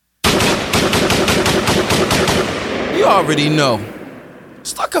already know.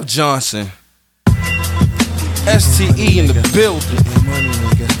 StuckUp Johnson. STE in the building.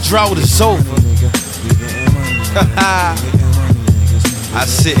 Drought is over. I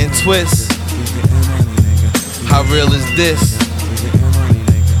sit and twist. How real is this?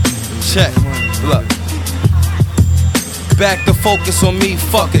 Check, look. Back to focus on me,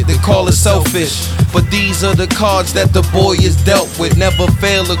 fuck it, they call it selfish. But these are the cards that the boy is dealt with. Never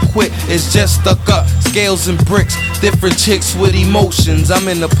fail or quit, it's just stuck up. Scales and bricks, different chicks with emotions. I'm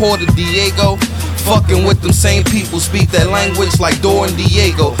in the Port of Diego, fucking with them same people. Speak that language like Dor and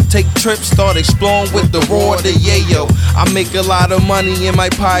Diego. Take trips, start exploring with the roar of the yayo. I make a lot of money in my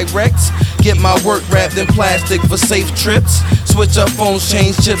Pyrex. Get my work wrapped in plastic for safe trips. Switch up phones,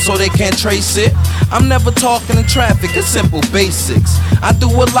 change chips so they can't trace it. I'm never talking in traffic, it's simple basics. I do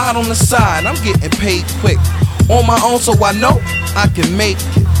a lot on the side, I'm getting paid quick. On my own so I know I can make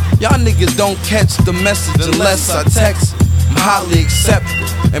it. Y'all niggas don't catch the message unless I text it. I'm highly accepted,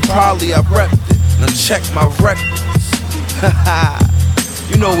 and probably I repped it. Now check my records.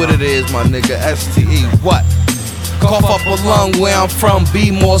 You know what it is, my nigga, STE, what? Cough up a lung where I'm from,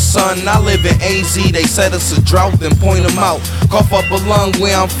 be more son. I live in AZ, they said it's a drought, then point them out. Cough up a lung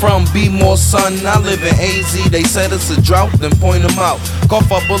where I'm from, be more son. I live in AZ, they said it's a drought, then point them out.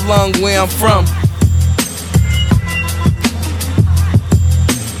 Cough up a lung where I'm from.